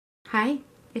Hi,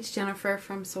 it's Jennifer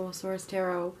from Soul Source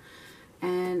Tarot,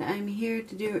 and I'm here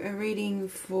to do a reading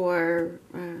for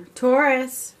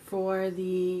Taurus for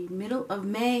the middle of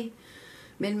May,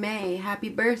 mid-May. Happy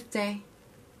birthday.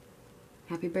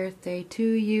 Happy birthday to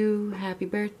you. Happy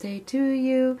birthday to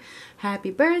you. Happy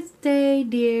birthday,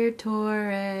 dear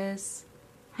Taurus.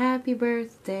 Happy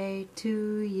birthday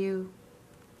to you.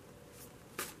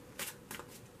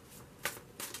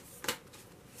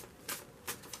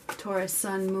 Taurus,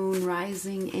 Sun, Moon,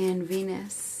 Rising, and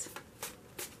Venus.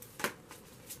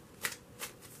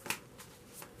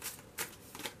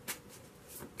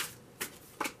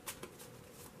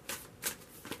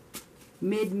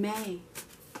 Mid-May.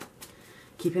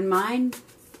 Keep in mind,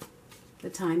 the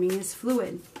timing is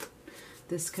fluid.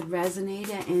 This could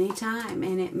resonate at any time,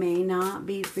 and it may not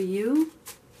be for you.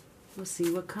 We'll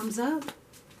see what comes up.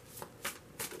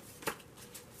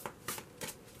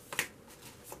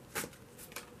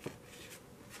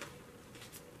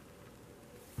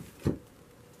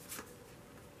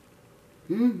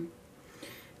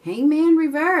 Hangman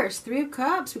reverse, Three of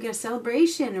Cups. We got a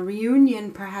celebration, a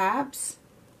reunion perhaps.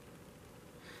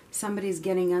 Somebody's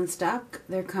getting unstuck.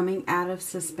 They're coming out of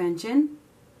suspension,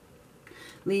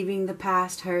 leaving the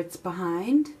past hurts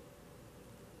behind.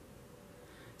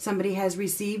 Somebody has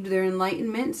received their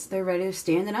enlightenments. They're ready to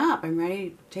stand up. I'm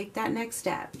ready to take that next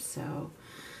step. So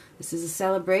this is a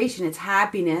celebration. It's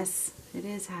happiness. It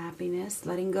is happiness.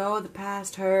 Letting go of the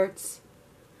past hurts.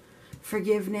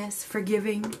 Forgiveness,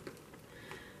 forgiving.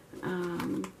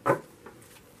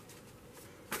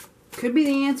 Could be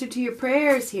the answer to your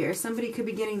prayers here. Somebody could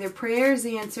be getting their prayers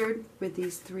answered with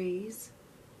these threes.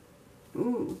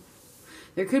 Ooh.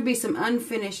 There could be some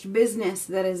unfinished business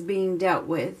that is being dealt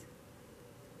with.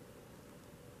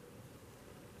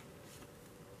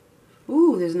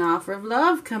 Ooh, there's an offer of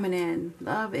love coming in.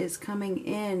 Love is coming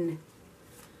in.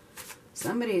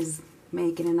 Somebody's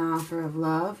making an offer of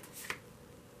love.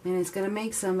 And it's going to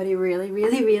make somebody really,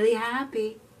 really, really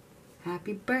happy.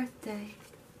 Happy birthday.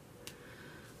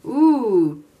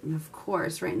 Ooh, of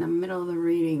course, right in the middle of the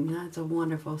reading. That's a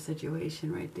wonderful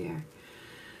situation right there.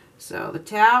 So, the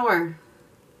Tower.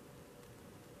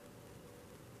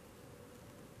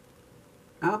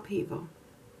 Upheaval.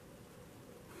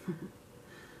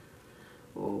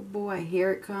 Oh boy,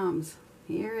 here it comes.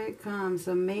 Here it comes.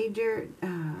 A major...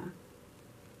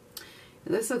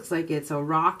 This looks like it's a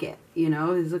rocket, you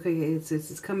know. It's looking like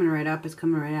it's coming right up. It's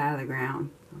coming right out of the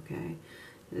ground. Okay,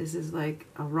 this is like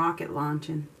a rocket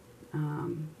launching.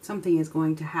 Something is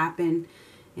going to happen,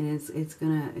 and it's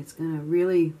gonna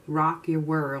really rock your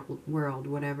world,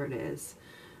 whatever it is.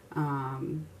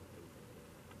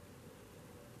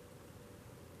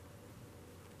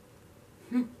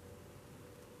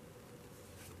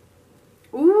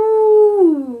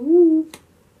 Ooh.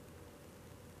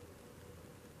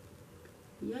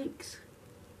 Yikes.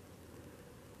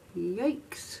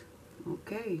 Yikes.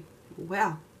 Okay.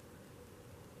 Well.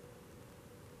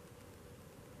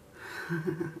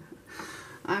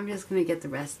 I'm just going to get the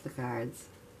rest of the cards.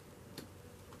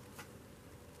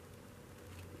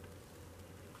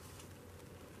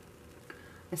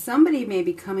 Somebody may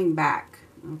be coming back.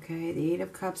 Okay. The Eight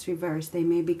of Cups reversed. They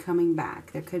may be coming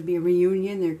back. There could be a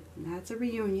reunion. That's a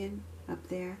reunion up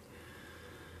there.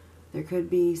 There could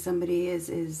be somebody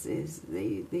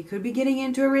they could be getting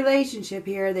into a relationship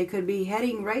here. They could be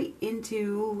heading right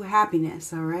into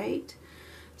happiness, all right?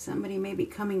 Somebody may be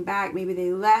coming back. Maybe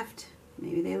they left.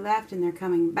 Maybe they left and they're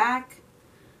coming back.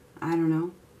 I don't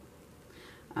know.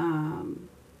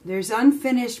 There's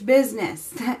unfinished business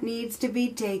that needs to be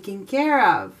taken care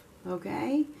of,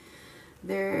 okay?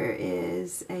 There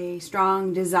is a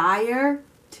strong desire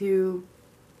to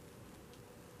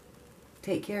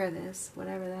take care of this,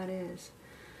 whatever that is.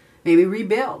 Maybe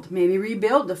rebuild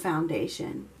the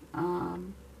foundation.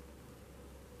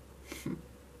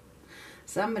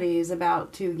 Somebody is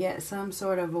about to get some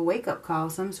sort of a wake-up call,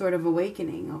 some sort of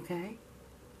awakening, okay?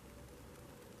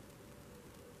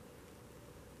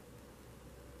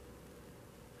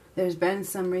 There's been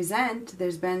some resent,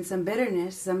 there's been some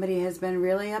bitterness, somebody has been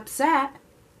really upset.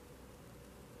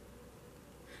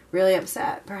 Really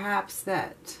upset, perhaps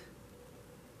that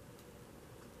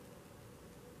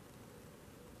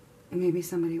maybe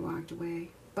somebody walked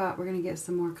away, but we're going to get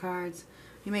some more cards.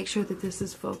 You make sure that this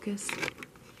is focused.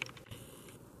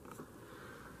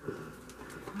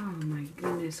 Oh my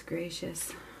goodness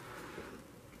gracious.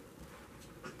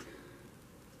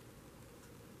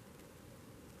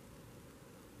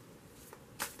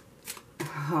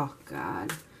 Oh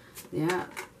God. Yeah.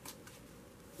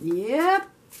 Yep.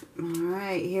 All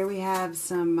right. Here we have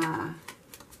some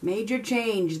major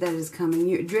change that is coming.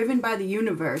 You're driven by the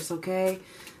universe, okay?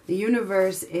 The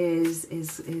universe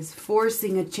is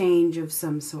forcing a change of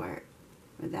some sort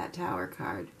with that Tower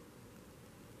card.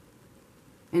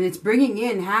 And it's bringing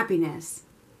in happiness.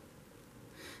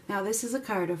 Now, this is a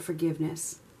card of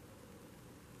forgiveness.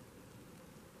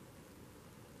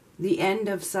 The end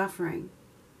of suffering.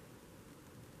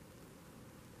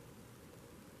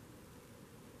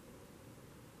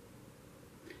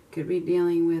 Could be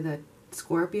dealing with a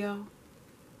Scorpio,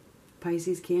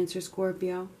 Pisces, Cancer,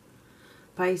 Scorpio,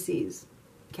 Pisces,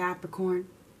 Capricorn,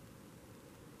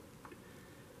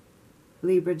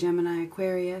 Libra, Gemini,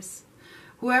 Aquarius.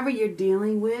 Whoever you're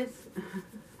dealing with,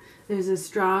 there's a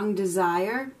strong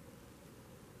desire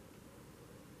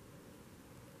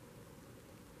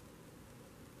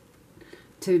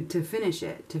to finish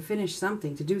it, to finish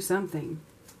something, to do something.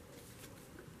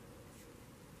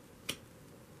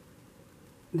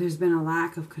 There's been a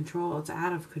lack of control. It's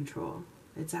out of control.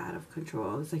 It's out of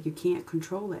control. It's like you can't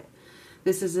control it.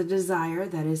 This is a desire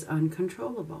that is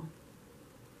uncontrollable.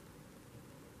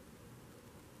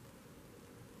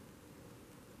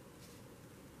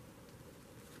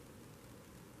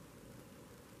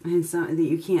 And so that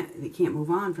you can't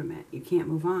move on from it. You can't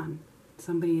move on.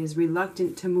 Somebody is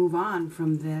reluctant to move on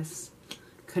from this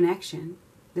connection,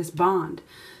 this bond.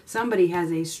 Somebody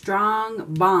has a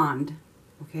strong bond.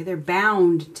 Okay, they're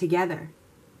bound together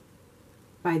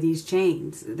by these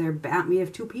chains. They're bound. We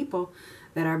have two people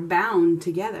that are bound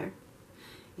together,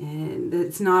 and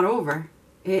it's not over.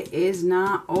 It is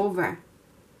not over.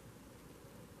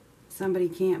 Somebody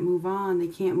can't move on. They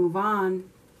can't move on.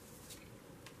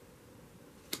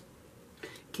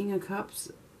 King of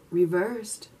Cups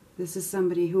reversed. This is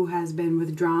somebody who has been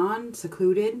withdrawn,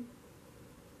 secluded,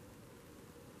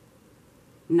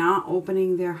 not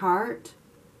opening their heart,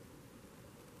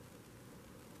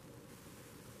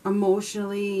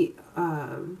 emotionally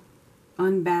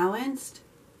unbalanced,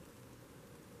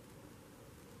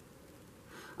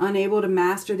 unable to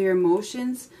master their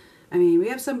emotions. I mean, we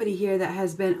have somebody here that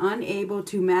has been unable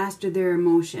to master their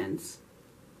emotions.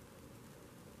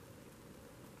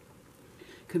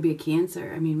 Could be a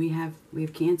Cancer. I mean, we have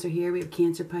Cancer here. We have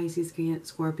Cancer, Pisces,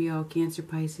 Scorpio, Cancer,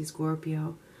 Pisces,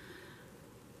 Scorpio.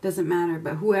 Doesn't matter,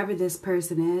 but whoever this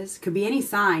person is, could be any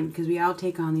sign, because we all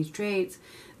take on these traits.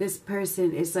 This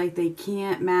person is like they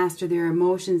can't master their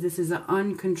emotions. This is an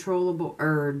uncontrollable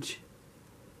urge.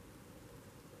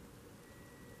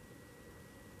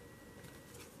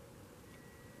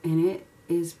 And it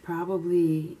is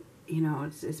probably, you know,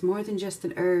 it's more than just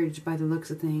an urge by the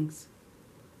looks of things.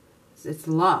 It's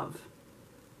love.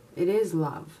 It is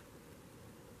love.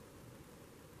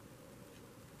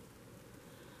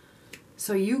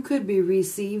 So you could be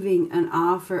receiving an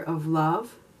offer of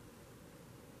love.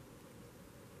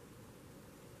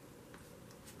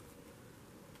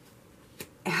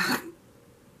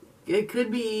 It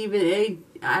could be even,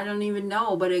 I don't even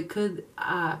know, but it could,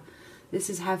 this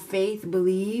is have faith,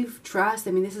 believe, trust.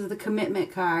 I mean, this is the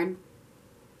commitment card.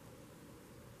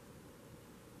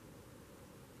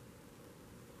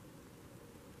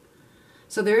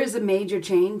 So there is a major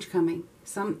change coming.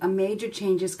 A major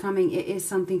change is coming. It is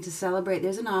something to celebrate.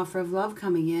 There's an offer of love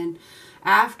coming in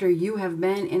after you have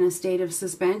been in a state of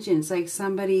suspension. It's like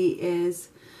somebody is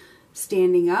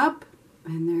standing up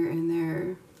and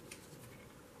they're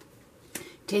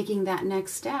taking that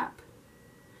next step.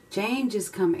 Change is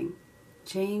coming.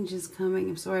 Change is coming.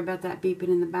 I'm sorry about that beeping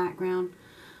in the background.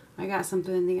 I got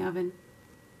something in the oven.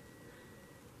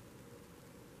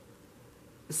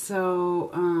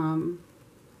 So,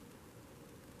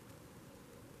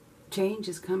 change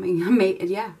is coming.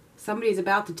 Yeah, somebody's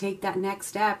about to take that next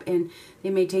step, and they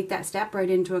may take that step right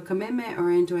into a commitment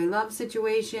or into a love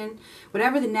situation.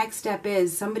 Whatever the next step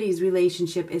is, somebody's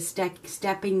relationship is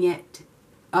stepping it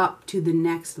up to the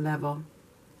next level.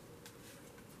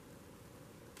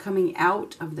 Coming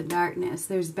out of the darkness.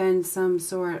 There's been some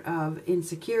sort of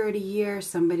insecurity here.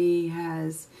 Somebody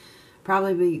has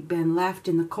probably been left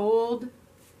in the cold.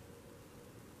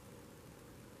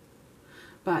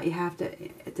 But you have to,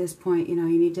 at this point, you know,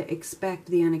 you need to expect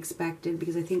the unexpected,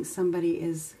 because I think somebody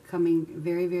is coming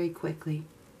very, very quickly.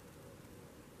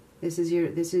 This is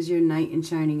your knight in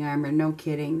shining armor. No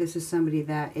kidding. This is somebody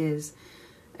that is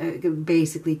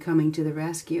basically coming to the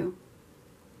rescue.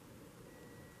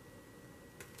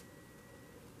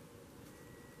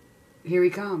 Here he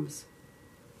comes.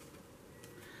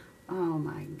 Oh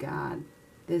my God.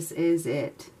 This is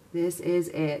it. This is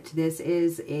it. This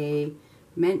is a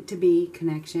meant to be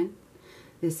connection.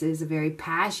 This is a very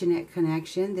passionate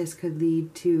connection. This could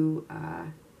lead to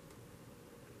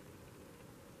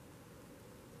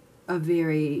a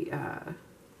very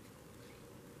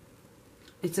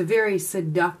It's a very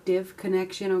seductive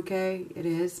connection, okay? It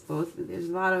is. Both. There's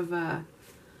a lot of, I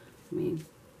mean,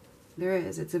 there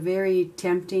is. It's a very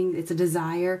tempting, it's a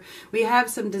desire. We have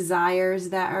some desires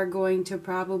that are going to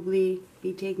probably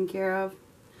be taken care of.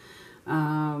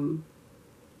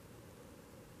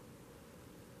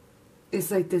 It's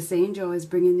like this angel is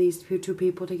bringing these two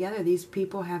people together. These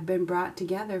people have been brought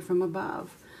together from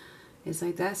above. It's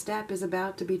like that step is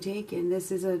about to be taken.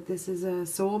 This is a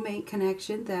soulmate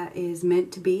connection that is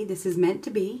meant to be. This is meant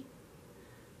to be.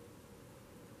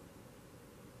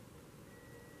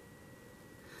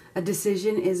 A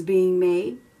decision is being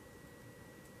made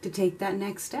to take that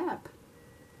next step.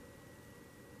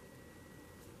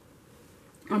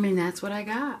 I mean, that's what I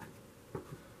got.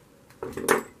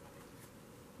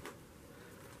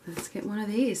 Let's get one of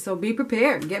these. So be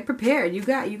prepared. Get prepared. You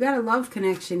got a love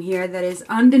connection here that is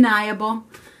undeniable.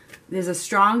 There's a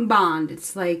strong bond.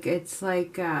 It's like you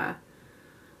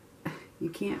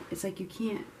can't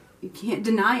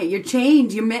deny it. You're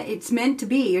chained. It's meant to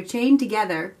be. You're chained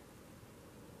together.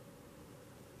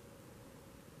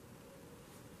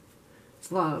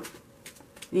 It's love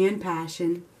and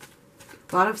passion.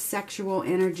 A lot of sexual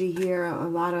energy here. A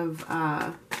lot of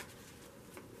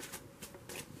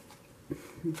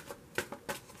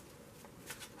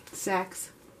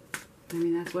sex. I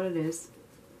mean, that's what it is.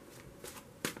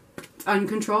 It's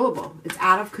uncontrollable. It's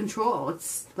out of control.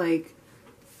 It's like,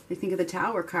 I think of the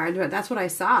Tower card. That's what I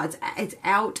saw. It's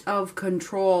out of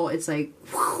control. It's like,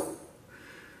 whew.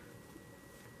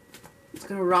 It's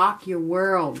going to rock your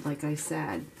world, like I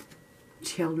said.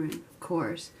 Children, of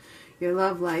course. Your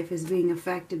love life is being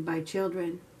affected by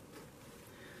children.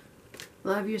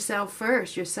 Love yourself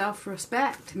first. Your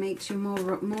self-respect makes you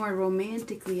more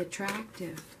romantically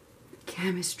attractive.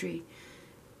 Chemistry.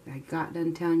 I got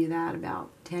done telling you that about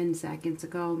 10 seconds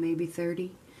ago, maybe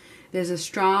 30. There's a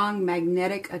strong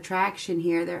magnetic attraction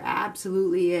here. There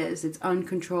absolutely is. It's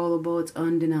uncontrollable. It's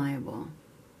undeniable.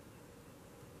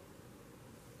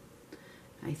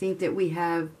 I think that we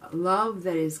have love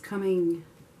that is coming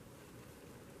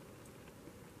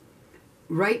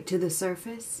right to the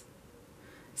surface.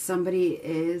 Somebody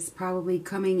is probably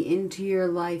coming into your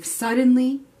life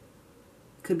suddenly.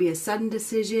 Could be a sudden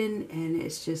decision, and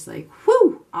it's just like,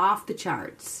 whoo, off the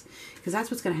charts. Because that's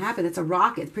what's going to happen. It's a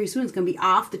rocket. Pretty soon it's going to be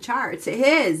off the charts. It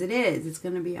is. It's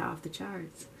going to be off the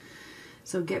charts.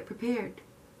 So get prepared.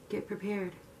 Get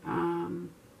prepared.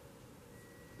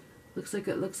 Looks like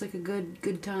a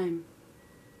good time.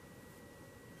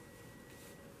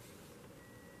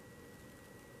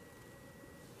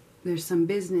 There's some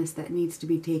business that needs to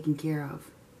be taken care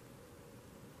of.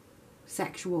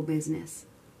 Sexual business.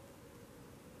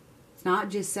 It's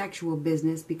not just sexual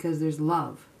business because there's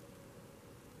love.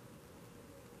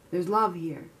 There's love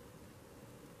here.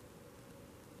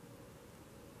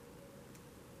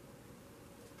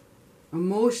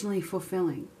 Emotionally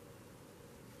fulfilling.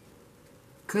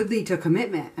 Could lead to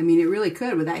commitment. I mean, it really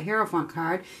could with that Hierophant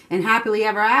card. And happily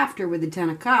ever after with the Ten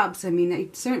of Cups. I mean,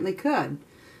 it certainly could.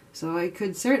 So it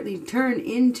could certainly turn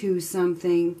into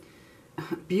something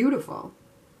beautiful.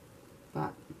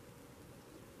 But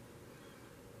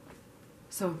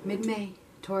so mid-May,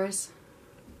 Taurus.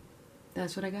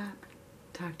 That's what I got.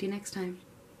 Talk to you next time.